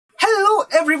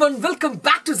everyone, welcome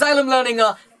back to Xylem Learning.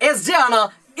 SJ ആണ്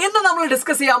ഇന്ന് നമ്മൾ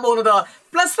ഡിസ്കസ് ചെയ്യാൻ പോകുന്നത്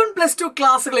 +1 +2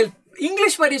 ക്ലാസ്സുകളിൽ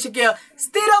ഇംഗ്ലീഷ് പരീക്ഷയ്ക്ക്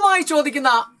സ്ഥിരമായി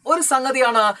ചോദിക്കുന്ന ഒരു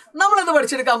സംഗതിയാണ് നമ്മൾ ഇന്ന്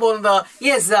പഠിച്ചെടുക്കാൻ പോകുന്നത്.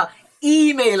 യെസ്,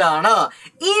 ഇമെയിൽ ആണ്.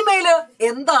 ഇമെയിൽ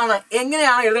എന്താണ്,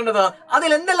 എങ്ങനെയാണ് എഴുതേണ്ടത്,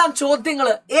 അതിൽ എന്തെല്ലാം ചോദ്യങ്ങൾ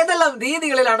ഏതെല്ലാം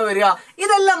രീതികളിലാണ് വരിക,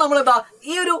 ഇതെല്ലാം നമ്മൾ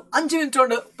ഈ ഒരു 5 മിനിറ്റ്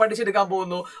കൊണ്ട് പഠിച്ചെടുക്കാൻ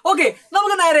പോകുന്നു. ഓക്കെ,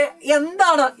 നമുക്ക് നേരെ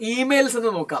എന്താണ് ഇമെയിൽസ്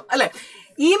എന്ന് നോക്കാം അല്ലെ.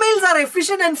 Emails are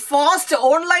efficient and fast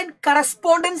online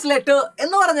correspondence letter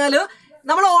എന്ന് പറഞ്ഞാൽ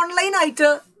നമ്മൾ ഓൺലൈൻ ആയിട്ട്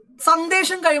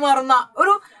സന്ദേശം കൈമാറുന്ന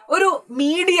ഒരു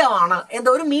മീഡിയ ആണ്.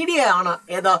 ഒരു മീഡിയ ആണ്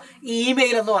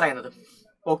ഇമെയിൽ എന്ന് പറയുന്നത്.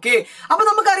 ഓക്കെ, അപ്പൊ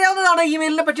നമുക്കറിയാവുന്നതാണ്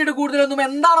ഇമെയിലിനെ പറ്റിയിട്ട് കൂടുതലൊന്നും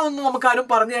എന്താണെന്ന് നമുക്കാരും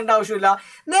പറഞ്ഞു തരേണ്ട ആവശ്യമില്ല.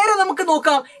 നേരെ നമുക്ക്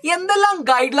നോക്കാം എന്തെല്ലാം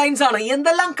ഗൈഡ് ലൈൻസ് ആണ്,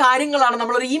 എന്തെല്ലാം കാര്യങ്ങളാണ്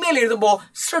നമ്മളൊരു ഇമെയിൽ എഴുതുമ്പോൾ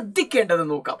ശ്രദ്ധിക്കേണ്ടത്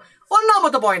നോക്കാം.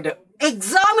 ഒന്നാമത്തെ പോയിന്റ്,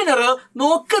 എക്സാമിനർ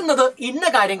നോക്കുന്നത് ഇന്ന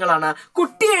കാര്യങ്ങളാണ്.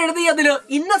 കുട്ടി എഴുതിയതില്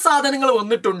ഇന്ന സാധനങ്ങൾ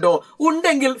വന്നിട്ടുണ്ടോ,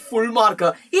 ഉണ്ടെങ്കിൽ ഫുൾ മാർക്ക്.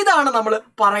 ഇതാണ് നമ്മൾ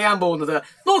പറയാൻ പോകുന്നത്.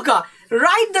 നോക്കുക,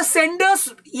 write the senders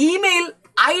email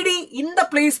ID in the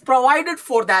place provided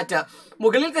for that.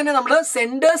 മുകളിൽ തന്നെ നമ്മൾ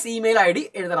സെൻഡേഴ്സ് ഇമെയിൽ ID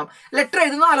എഴുതണം. ലെറ്റർ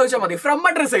എഴുതുന്ന ആലോചിച്ചാൽ മതി, ഫ്രം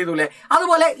അഡ്രസ് എഴുതൂലേ,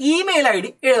 അതുപോലെ ഇമെയിൽ ID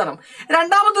എഴുതണം.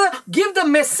 രണ്ടാമത്, give the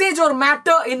message or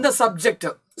matter in the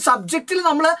subject. സബ്ജക്റ്റിൽ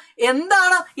നമ്മൾ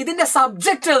എന്താണ് ഇതിന്റെ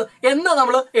സബ്ജക്ട് എന്ന്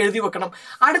നമ്മൾ എഴുതി വെക്കണം.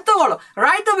 അടുത്ത കോളം,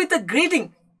 റൈറ്റ് വിത്ത് ഗ്രീറ്റിംഗ്.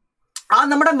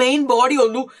 നമ്മുടെ മെയിൻ ബോഡി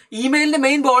ഒന്നു, ഇമെയിലിന്റെ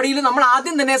മെയിൻ ബോഡിയിൽ നമ്മൾ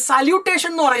ആദ്യം തന്നെ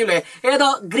സല്യൂട്ടേഷൻ എന്ന് പറയൂലേ,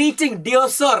 greeting, dear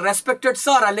sir, respected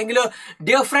sir, അല്ലെങ്കിൽ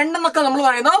ഡിയർ ഫ്രണ്ട് എന്നൊക്കെ നമ്മൾ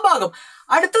പറയുന്ന ആ ഭാഗം.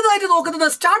 അടുത്തതായിട്ട് നോക്കുന്നത്,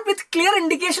 start with clear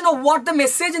indication of what the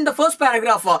message in the first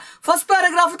paragraph. First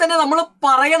paragraph തന്നെ നമ്മൾ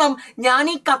പറയണം, ഞാൻ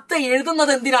ഈ കത്ത്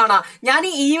എഴുതുന്നത് എന്തിനാണ്, ഞാൻ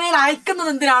ഈ ഇമെയിൽ അയക്കുന്നത്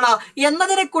എന്തിനാണ്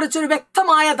എന്നതിനെ കുറിച്ചൊരു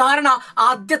വ്യക്തമായ ധാരണ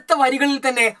ആദ്യത്തെ വരികളിൽ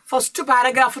തന്നെ, ഫസ്റ്റ്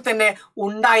പാരഗ്രാഫ് തന്നെ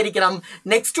ഉണ്ടായിരിക്കണം.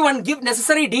 Next one, give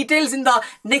necessary details in the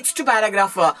next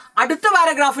paragraph. അടുത്ത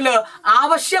പാരഗ്രാഫില്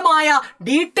ആവശ്യമായ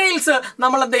ഡീറ്റെയിൽസ്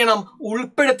നമ്മൾ എന്ത് ചെയ്യണം,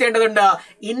 ഉൾപ്പെടുത്തേണ്ടതുണ്ട്.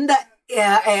 ഇൻ ദ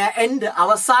എൻഡ്,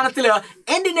 അവസാനത്തില്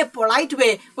എൻഡിനെ പൊളൈറ്റ് വേ,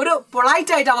 ഒരു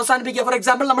പൊളൈറ്റ് ആയിട്ട് അവസാനിപ്പിക്കുക. ഫോർ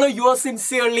എക്സാമ്പിൾ, നമ്മൾ യുവർ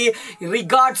സിൻസിയർലി,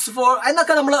 റിഗാർഡ്സ് ഫോർ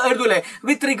എന്നൊക്കെ നമ്മൾ എഴുതൂലേ,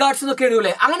 വിത്ത് റിഗാർഡ്സ് എന്നൊക്കെ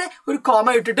എഴുതൂലേ, അങ്ങനെ ഒരു കോമ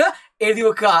ഇട്ടിട്ട് എഴുതി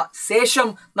വെക്കുക. ശേഷം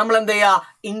നമ്മൾ എന്ത് ചെയ്യുക,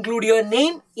 include your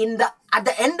name in the at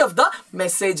the end of the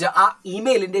message. ആ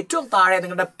ഇമെയിലിന്റെ ഏറ്റവും താഴെ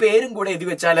നിങ്ങളുടെ പേരും കൂടെ എഴുതി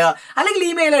വെച്ചാല്, അല്ലെങ്കിൽ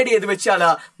ഇമെയിൽ ID എഴുതി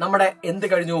വെച്ചാല് നമ്മുടെ എന്ത്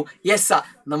കഴിഞ്ഞു, യെസ്,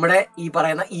 നമ്മുടെ ഈ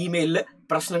പറയുന്ന ഇമെയിലില്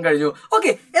പ്രശ്നം കഴിഞ്ഞു.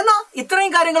 ഓക്കെ, എന്നാ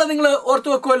ഇത്രയും കാര്യങ്ങൾ നിങ്ങൾ ഓർത്തു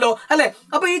വെക്കുമല്ലോ അല്ലെ.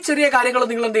 അപ്പൊ ഈ ചെറിയ കാര്യങ്ങൾ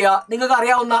നിങ്ങൾ എന്ത് ചെയ്യുക, നിങ്ങൾക്ക്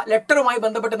അറിയാവുന്ന ലെറ്ററുമായി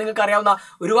ബന്ധപ്പെട്ട് നിങ്ങൾക്ക് അറിയാവുന്ന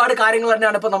ഒരുപാട് കാര്യങ്ങൾ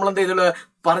തന്നെയാണ് ഇപ്പൊ നമ്മൾ എന്ത് ചെയ്തുള്ളത്,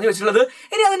 പറഞ്ഞു വെച്ചിട്ടുള്ളത്.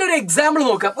 ഇനി അതിന്റെ ഒരു എക്സാമ്പിൾ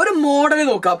നോക്കാം, ഒരു മോഡൽ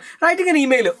നോക്കാം. റൈറ്റിംഗ് an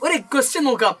email, ഒരു ക്വസ്റ്റ്യൻ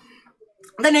നോക്കാം.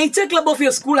 The Nature Club of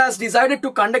your school has decided to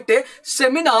conduct a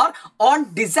seminar on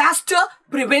disaster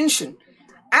prevention.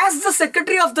 As the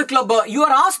secretary of the club, you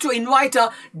are asked to invite a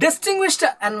distinguished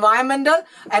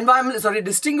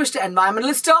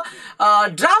environmentalist,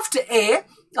 draft a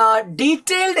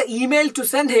detailed email to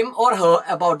send him or her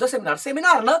about the seminar.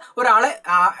 സെമിനാറിന് ഒരാളെ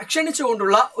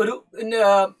ക്ഷണിച്ചുകൊണ്ടുള്ള ഒരു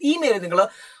email നിങ്ങൾ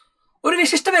ഒരു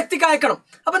വിശിഷ്ട വ്യക്തിക്ക് അയക്കണം.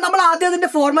 അപ്പൊ നമ്മൾ ആദ്യം അതിന്റെ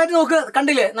ഫോർമാറ്റ് നോക്ക്,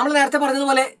 കണ്ടില്ലേ, നമ്മൾ നേരത്തെ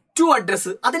പറഞ്ഞതുപോലെ ടു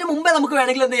അഡ്രസ്. അതിന് മുമ്പേ നമുക്ക്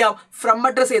വേണമെങ്കിൽ എന്ത് ചെയ്യാം, ഫ്രം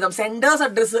അഡ്രസ് എഴുതാം, സെൻഡേഴ്സ്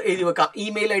അഡ്രസ് എഴുതി വെക്കാം,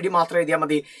 ഇമെയിൽ ID മാത്രം എഴുതിയാൽ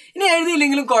മതി. ഇനി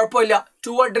എഴുതിയില്ലെങ്കിലും കുഴപ്പമില്ല,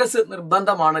 ടു അഡ്രസ്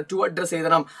നിർബന്ധമാണ്, ടു അഡ്രസ്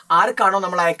എഴുതണം. ആർക്കാണോ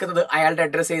നമ്മൾ അയക്കുന്നത് അയാളുടെ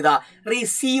അഡ്രസ് എഴുതാ.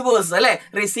 റിസീവേഴ്സ് അല്ലെ,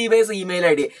 റിസീവേഴ്സ് ഇമെയിൽ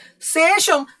ID.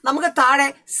 ശേഷം നമുക്ക് താഴെ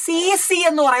CC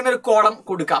എന്ന് പറയുന്ന ഒരു കോളം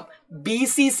കൊടുക്കാം.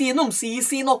 BCC എന്നും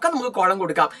CC എന്നും ഒക്കെ നമുക്ക് കോളം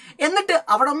കൊടുക്കാം. എന്നിട്ട്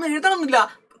അവിടെ ഒന്നും എഴുതണമെന്നില്ല,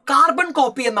 കാർബൺ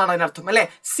കോപ്പി എന്നാണ് അതിനർത്ഥം അല്ലെ.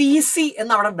 CC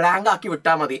എന്ന് അവിടെ ബ്ലാങ്ക് ആക്കി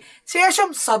വിട്ടാൽ മതി. ശേഷം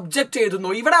സബ്ജക്ട് എഴുതുന്നു.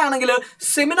 ഇവിടെ ആണെങ്കിൽ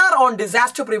സെമിനാർ ഓൺ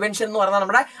ഡിസാസ്റ്റർ പ്രിവെൻഷൻ എന്ന് പറഞ്ഞാൽ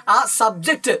നമ്മുടെ ആ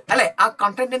സബ്ജക്ട് അല്ലെ, ആ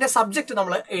കണ്ടന്റിന്റെ സബ്ജക്ട്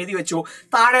നമ്മൾ എഴുതി വെച്ചു.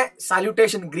 താഴെ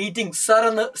സല്യൂട്ടേഷൻ, ഗ്രീറ്റിംഗ്, സർ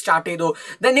എന്ന് സ്റ്റാർട്ട് ചെയ്തു.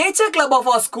 The nature club of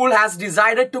our school has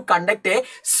decided to conduct A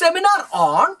seminar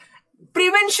on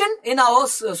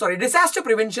disaster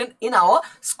prevention in our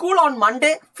school on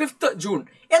Monday 5th June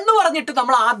എന്ന് പറഞ്ഞിട്ട്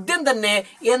നമ്മൾ ആദ്യം തന്നെ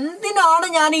എന്തിനാണ്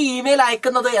ഞാൻ ഈ ഇമെയിൽ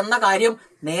അയക്കുന്നത് എന്ന കാര്യം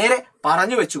നേരെ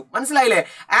പറഞ്ഞു വെച്ചു. മനസ്സിലായില്ലേ?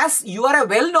 As you are A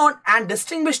well known and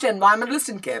distinguished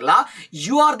environmentalist in Kerala,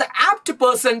 you are the apt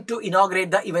person to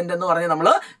inaugurate the event എന്ന് പറഞ്ഞ് നമ്മൾ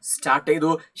സ്റ്റാർട്ട്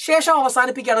ചെയ്തു. ശേഷം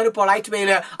അവസാനിപ്പിക്കുകയാണ് ഒരു polite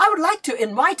വേയില്, I would like to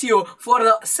invite you for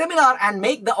the seminar and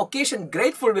make the occasion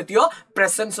grateful with your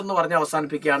presence എന്ന് പറഞ്ഞ്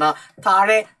അവസാനിപ്പിക്കുകയാണ്.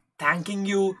 താഴെ താങ്കിങ്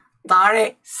യു, താഴെ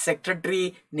സെക്രട്ടറി,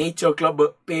 നേച്ചർ ക്ലബ്ബ്,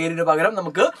 പേരിന് പകരം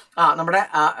നമുക്ക് നമ്മുടെ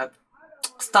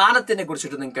സ്ഥാനത്തിനെ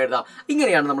കുറിച്ചിട്ട് നിങ്ങൾക്ക് എഴുതാം.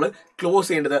 ഇങ്ങനെയാണ് നമ്മൾ ക്ലോസ്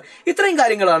ചെയ്യേണ്ടത്. ഇത്രയും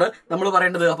കാര്യങ്ങളാണ് നമ്മൾ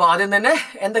പറയേണ്ടത്. അപ്പോൾ ആദ്യം തന്നെ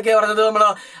എന്തൊക്കെയാണ് പറഞ്ഞത്? നമ്മൾ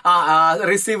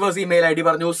റിസീവേഴ്സ് ഇമെയിൽ ID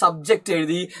പറഞ്ഞു, സബ്ജക്റ്റ്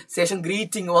എഴുതി, ശേഷം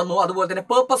ഗ്രീറ്റിംഗ് വന്നു, അതുപോലെ തന്നെ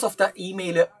പേർപ്പസ് ഓഫ് ദ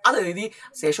ഇമെയിൽ അത് എഴുതി,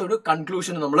 ശേഷം ഒരു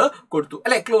കൺക്ലൂഷൻ നമ്മൾ കൊടുത്തു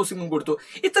അല്ലെ, ക്ലോസിംഗും കൊടുത്തു.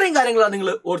 ഇത്രയും കാര്യങ്ങളാണ് നിങ്ങൾ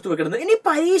ഓർത്തു വെക്കുന്നത്. ഇനി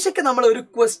പരീക്ഷയ്ക്ക് നമ്മൾ ഒരു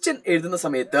ക്വസ്റ്റ്യൻ എഴുതുന്ന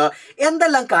സമയത്ത്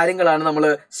എന്തെല്ലാം കാര്യങ്ങളാണ് നമ്മൾ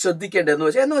ശ്രദ്ധിക്കേണ്ടതെന്ന്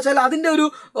വെച്ചാൽ അതിന്റെ ഒരു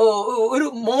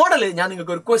മോഡൽ ഞാൻ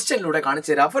നിങ്ങൾക്ക് ഒരു ക്വസ്റ്റ്യനിലൂടെ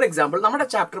കാണിച്ചു തരാം. ഫോർ എക്സാമ്പിൾ നമ്മുടെ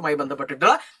ചാപ്റ്ററുമായി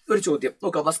ബന്ധപ്പെട്ടിട്ടുള്ള ഒരു ചോദ്യം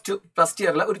നോക്കുക. ഫസ്റ്റ്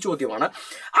ഇയറിലെ ഒരു ചോദ്യമാണ്.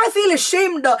 I feel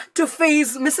ashamed to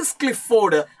face Mrs.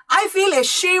 Clifford. I feel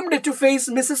ashamed to face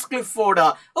Mrs. Clifford.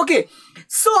 Okay,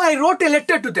 so I wrote a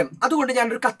letter to them. അതുകൊണ്ട് ഞാൻ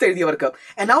ഒരു കത്ത് എഴുതിയവർക്ക്,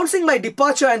 announcing my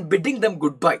departure and bidding them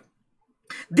goodbye.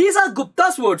 These are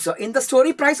Gupta's words in the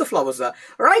story Price of Flowers.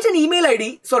 Write an email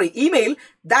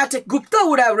that Gupta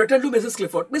would have written to Mrs.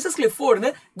 Clifford. Mrs. Cliffordന്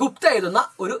Gupta എഴുതുന്ന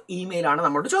ഒരു ഇമെയിലാണ്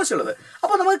നമ്മളോട് ചോദിച്ചുള്ളത്.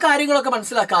 അപ്പോൾ നമുക്ക് കാര്യങ്ങളൊക്കെ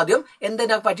മനസ്സിലാക്കാം. ആദ്യം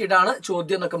എന്തിനെ പറ്റിയിട്ടാണ്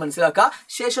ചോദ്യം എന്നൊക്കെ മനസ്സിലാക്കുക.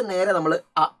 ശേഷം നേരെ നമ്മൾ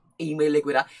ആ ഇമെയിലേക്ക്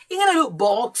വരാം. ഇങ്ങനെ ഒരു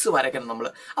ബോക്സ് വരയ്ക്കണം നമ്മൾ.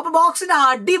 അപ്പൊ ബോക്സിന്റെ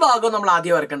അടിഭാഗം നമ്മൾ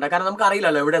ആദ്യം വരക്കണ്ട, കാരണം നമുക്ക്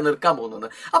അറിയില്ലല്ലോ എവിടെ നിർക്കാൻ പോകുന്നത്.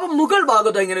 അപ്പൊ മുകൾ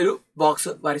ഭാഗത്ത് ഇങ്ങനെ ഒരു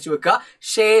ബോക്സ് വരച്ചു വെക്കുക.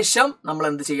 ശേഷം നമ്മൾ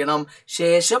എന്ത് ചെയ്യണം?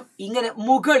 ശേഷം ഇങ്ങനെ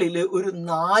മുകളിൽ ഒരു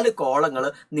 4 കോളങ്ങൾ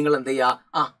നിങ്ങൾ എന്ത്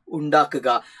ചെയ്യുക? ഉണ്ടാക്കുക.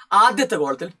 ആദ്യത്തെ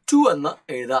കോളത്തിൽ 2 എന്ന്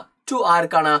എഴുതുക. 2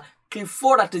 ആർക്കാണ്?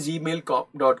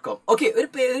 clifford@gmail.com. ഓക്കെ, ഒരു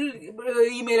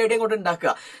ഇമെയിൽ ID കൊണ്ട്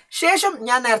ഉണ്ടാക്കുക. ശേഷം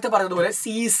ഞാൻ നേരത്തെ പറഞ്ഞതുപോലെ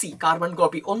CC കാർബൺ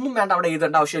കോപ്പി ഒന്നും വേണ്ട, അവിടെ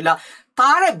എഴുതേണ്ട ആവശ്യമില്ല.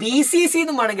 താഴെ BCC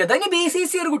എന്നും വേണമെങ്കിൽ അതിന്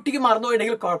BCC ഒരു കുട്ടിക്ക്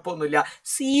മറന്നുപോയിട്ടുണ്ടെങ്കിൽ കുഴപ്പമൊന്നുമില്ല,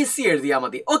 CC എഴുതിയാൽ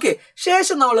മതി. ഓക്കെ,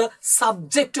 ശേഷം നമ്മൾ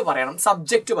സബ്ജക്റ്റ് പറയണം.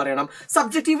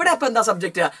 സബ്ജക്റ്റ് ഇവിടെ ഇപ്പൊ എന്താ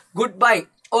subject? Good bye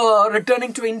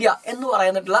returning to India എന്ന്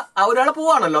പറയുന്നിട്ടുള്ള ഒരാളെ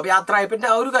പോവാണല്ലോ, അപ്പൊ യാത്രയപ്പിന്റെ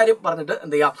ആ ഒരു കാര്യം പറഞ്ഞിട്ട്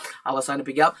എന്ത് ചെയ്യാം?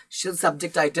 അവസാനിപ്പിക്കാം.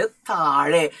 സബ്ജക്റ്റ് ആയിട്ട്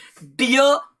താഴെ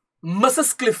ഡിയർ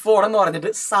മിസസ് ക്ലിഫോർഡ് എന്ന് പറഞ്ഞിട്ട്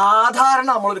സാധാരണ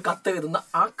നമ്മളൊരു കത്ത് എഴുതുന്ന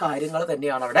ആ കാര്യങ്ങൾ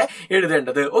തന്നെയാണ് അവിടെ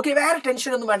എഴുതേണ്ടത്. ഓക്കെ, വേറെ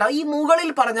ടെൻഷൻ ഒന്നും വേണ്ട. ഈ മുകളിൽ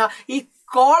പറഞ്ഞ ഈ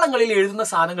കോളങ്ങളിൽ എഴുതുന്ന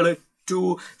സാധനങ്ങൾ ടു,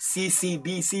 CC,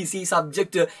 BCC,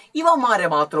 സബ്ജക്ട് ഇവന്മാരെ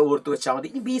മാത്രം ഓർത്തു വെച്ചാൽ മതി.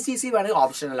 ഇനി BCC വേണമെങ്കിൽ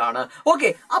ഓപ്ഷണലാണ്. ഓക്കെ,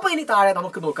 അപ്പൊ ഇനി താഴെ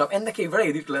നമുക്ക് നോക്കാം എന്തൊക്കെ ഇവിടെ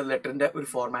എഴുതിയിട്ടുള്ളത് ലെറ്ററിന്റെ ഒരു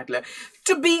ഫോർമാറ്റില്.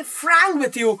 To be frank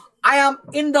with you, I am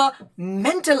in a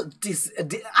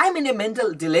mental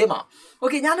dilemma.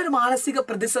 Okay, ഞാനൊരു മാനസിക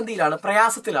പ്രതിസന്ധിയിലാണ്,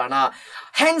 പ്രയാസത്തിലാണ്.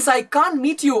 Hence, I can't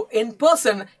meet you in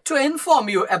person to inform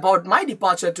you about my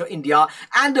departure to India,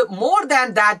 and more than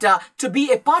that, to be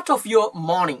a part of your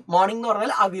mourning. Mourning എന്ന്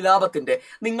പറഞ്ഞാൽ ആ വിലാപത്തിന്റെ,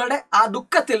 നിങ്ങളുടെ ആ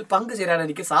ദുഃഖത്തിൽ പങ്കുചേരാൻ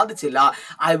എനിക്ക് സാധിച്ചില്ല.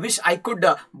 I wish I could,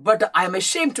 but I am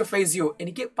ashamed to face you.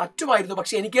 എനിക്ക് പറ്റുമായിരുന്നു,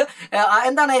 പക്ഷെ എനിക്ക്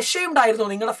എന്താണ് ashamed ആയിരുന്നു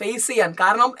നിങ്ങളെ ഫേസ് ചെയ്യാൻ.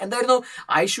 കാരണം എന്തായിരുന്നു?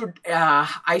 I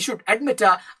should admit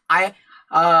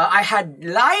I had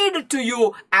lied to you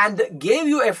and gave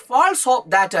you a false hope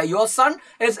that your son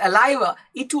is alive.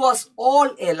 It was all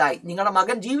a lie. നിങ്ങളുടെ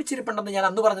മകൻ ജീവിച്ചിരിപ്പുണ്ടെന്ന് ഞാൻ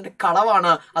അന്ന് പറഞ്ഞിട്ട്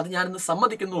കളവാണ്. അത് ഞാൻ ഇന്ന്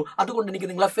സമ്മതിക്കുന്നു. അതുകൊണ്ട് എനിക്ക്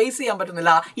നിങ്ങളെ ഫേസ് ചെയ്യാൻ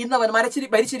പറ്റുന്നില്ല. ഇന്ന് അവൻ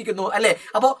മരിച്ചിരിക്കുന്നു അല്ലെ.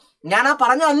 അപ്പൊ ഞാൻ ആ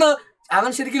പറഞ്ഞ അന്ന് അവൻ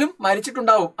ശരിക്കും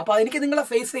മരിച്ചിട്ടുണ്ടാവും. അപ്പൊ എനിക്ക് നിങ്ങളെ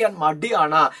ഫേസ് ചെയ്യാൻ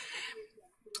മടിയാണ്.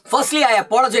 Firstly, I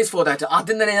apologize for that.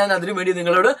 ആദ്യം തന്നെ ഞാൻ അതിനു വേണ്ടി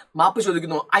നിങ്ങളോട് മാപ്പ്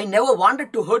ചോദിക്കുന്നു. I never wanted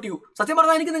to hurt you. സത്യം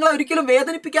പറഞ്ഞാൽ എനിക്ക് നിങ്ങളെ ഒരിക്കലും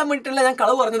വേദനിപ്പിക്കാൻ വേണ്ടിയിട്ടല്ല ഞാൻ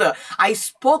കളവ് പറഞ്ഞത്. I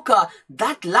spoke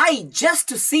that lie just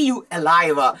to see you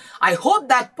alive. I hope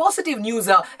that positive news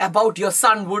about your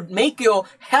son would make your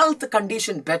health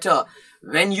condition better.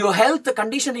 When your health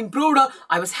condition improved,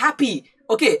 I was happy.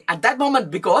 Okay, at that moment,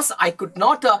 because I could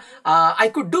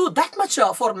do that much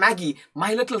for Maggie,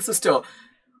 my little sister.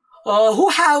 Who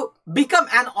have become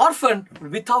an orphan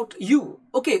without you.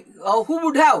 Okay, who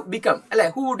would have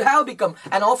become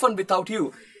an orphan without you.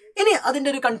 ഇനി അതിന്റെ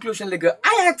ഒരു കൺക്ലൂഷനിലേക്ക്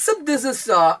I accept this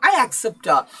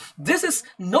is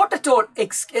not at all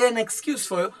an excuse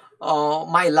for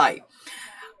my lie.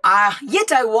 Yet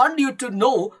I want you to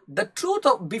know the truth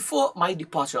before my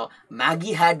departure.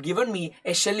 Maggie had given me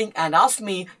a shilling and asked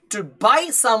me to buy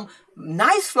some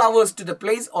nice flowers to the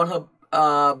place on her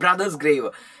brother's grave.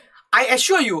 I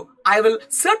assure you, I will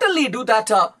certainly do that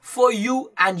for you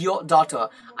and your daughter.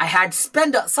 I had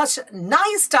spent such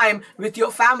nice time with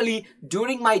your family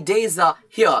during my days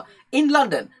here in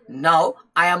London. Now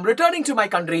I am returning to my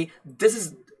country. This is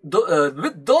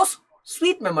with those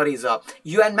sweet memories.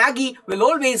 You and Maggie will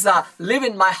always live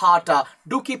in my heart.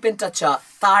 Do keep in touch.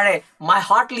 Tare, my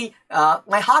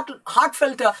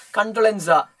heartfelt condolence.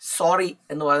 Sorry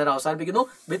എന്ന് പറഞ്ഞിട്ട് അവസാനിപ്പിക്കുന്നു.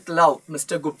 With love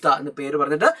mister Gupta എന്ന് പേര്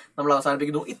പറഞ്ഞിട്ട് നമ്മൾ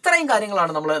അവസാനിപ്പിക്കുന്നു. ഇത്രയും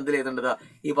കാര്യങ്ങളാണ് നമ്മൾ എന്തിൽ എഴുതേണ്ടത്?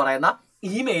 ഈ പറയുന്ന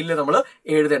ഇമെയിലിൽ നമ്മൾ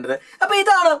എഴുതേണ്ടത്. അപ്പൊ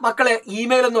ഇതാണ് മക്കളെ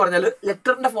ഇമെയിൽ എന്ന് പറഞ്ഞാൽ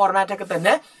ലെറ്ററിന്റെ ഫോർമാറ്റ് ഒക്കെ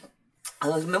തന്നെ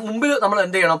മുമ്പിൽ നമ്മൾ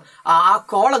എന്ത് ചെയ്യണം, ആ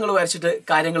കോളങ്ങൾ വരച്ചിട്ട്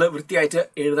കാര്യങ്ങൾ വൃത്തിയായിട്ട്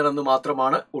എഴുതണം എന്ന്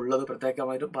മാത്രമാണ് ഉള്ളത്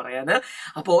പ്രത്യേകമായിട്ടും പറയാൻ.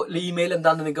 അപ്പോൾ ഇമെയിൽ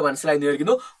എന്താണെന്ന് നിങ്ങൾക്ക് മനസ്സിലായെന്ന്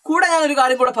വിചാരിക്കുന്നു. കൂടെ ഞാനൊരു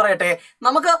കാര്യം കൂടെ പറയട്ടെ.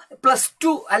 നമുക്ക്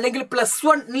 +2 അല്ലെങ്കിൽ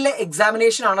 +1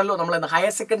 എക്സാമിനേഷൻ ആണല്ലോ നമ്മൾ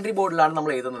ഹയർ സെക്കൻഡറി ബോർഡിലാണ്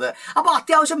നമ്മൾ എഴുതുന്നത്. അപ്പോൾ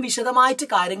അത്യാവശ്യം വിശദമായിട്ട്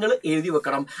കാര്യങ്ങൾ എഴുതി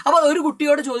വെക്കണം. അപ്പോൾ ഒരു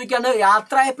കുട്ടിയോട് ചോദിക്കാണ്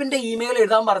യാത്രയപ്പിന്റെ ഇമെയിൽ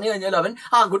എഴുതാൻ പറഞ്ഞു കഴിഞ്ഞാൽ അവൻ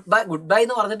ഗുഡ് ബൈ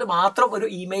എന്ന് പറഞ്ഞിട്ട് മാത്രം ഒരു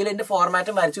ഇമെയിലിന്റെ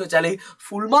ഫോർമാറ്റും വരച്ചു വെച്ചാൽ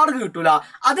ഫുൾ മാർക്ക് കിട്ടൂല.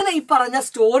 അതിനെ ഈ പറഞ്ഞ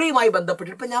സ്റ്റോറിയുമായി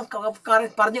ബന്ധപ്പെട്ടിട്ട് ഇപ്പൊ ഞാൻ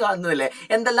പറഞ്ഞു കാണുന്നതല്ലേ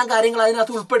എന്തെല്ലാം കാര്യങ്ങൾ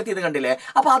അതിനകത്ത് ഉൾപ്പെടുത്തിയത് കണ്ടില്ലേ.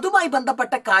 അപ്പൊ അതുമായി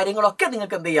ബന്ധപ്പെട്ട കാര്യങ്ങളൊക്കെ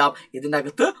നിങ്ങൾക്ക് എന്ത് ചെയ്യാം,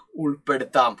 ഇതിനകത്ത്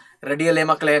ഉൾപ്പെടുത്താം. റെഡിയല്ലേ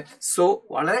മക്കളെ? സോ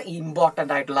വളരെ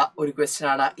ഇമ്പോർട്ടന്റ് ആയിട്ടുള്ള ഒരു ക്വസ്റ്റ്യൻ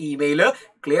ആണ്. ഇമെയിൽ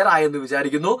ക്ലിയർ ആയെന്ന്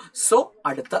വിചാരിക്കുന്നു. സോ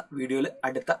അടുത്ത വീഡിയോയിൽ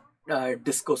അടുത്ത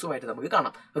ഡിസ്കോസുമായിട്ട് നമുക്ക്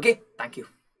കാണാം. Okay, thank you.